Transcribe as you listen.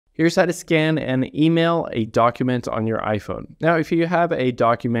Here's how to scan and email a document on your iPhone. Now, if you have a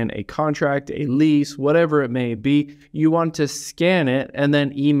document, a contract, a lease, whatever it may be, you want to scan it and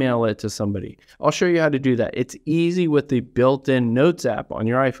then email it to somebody. I'll show you how to do that. It's easy with the built-in Notes app on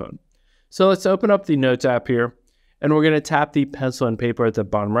your iPhone. So let's open up the Notes app here, and we're going to tap the pencil and paper at the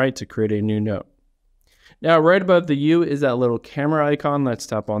bottom right to create a new note. Now, right above the U is that little camera icon. Let's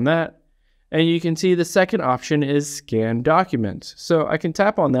tap on that. And you can see the second option is scan documents. So I can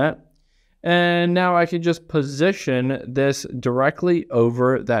tap on that, and now I can just position this directly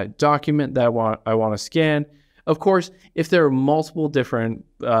over that document that I want to scan. Of course, if there are multiple different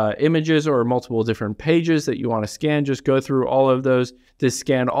images or multiple different pages that you want to scan, just go through all of those to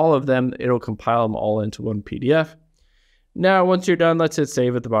scan all of them. It'll compile them all into one PDF. Now, once you're done, let's hit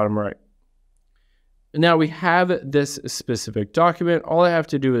save at the bottom right. Now we have this specific document. All I have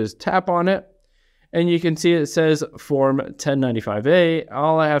to do is tap on it, and you can see it says Form 1095A.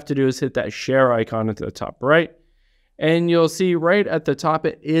 All I have to do is hit that share icon at the top right, and you'll see right at the top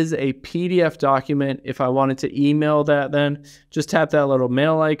it is a PDF document. If I wanted to email that, then just tap that little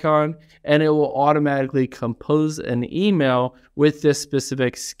mail icon, and it will automatically compose an email with this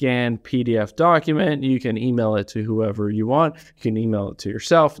specific scanned PDF document. You can email it to whoever you want. You can email it to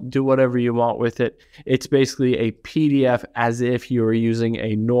yourself, do whatever you want with it. It's basically a PDF as if you were using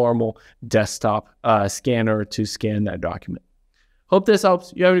a normal desktop scanner to scan that document. Hope this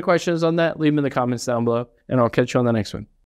helps. If you have any questions on that, leave them in the comments down below, and I'll catch you on the next one.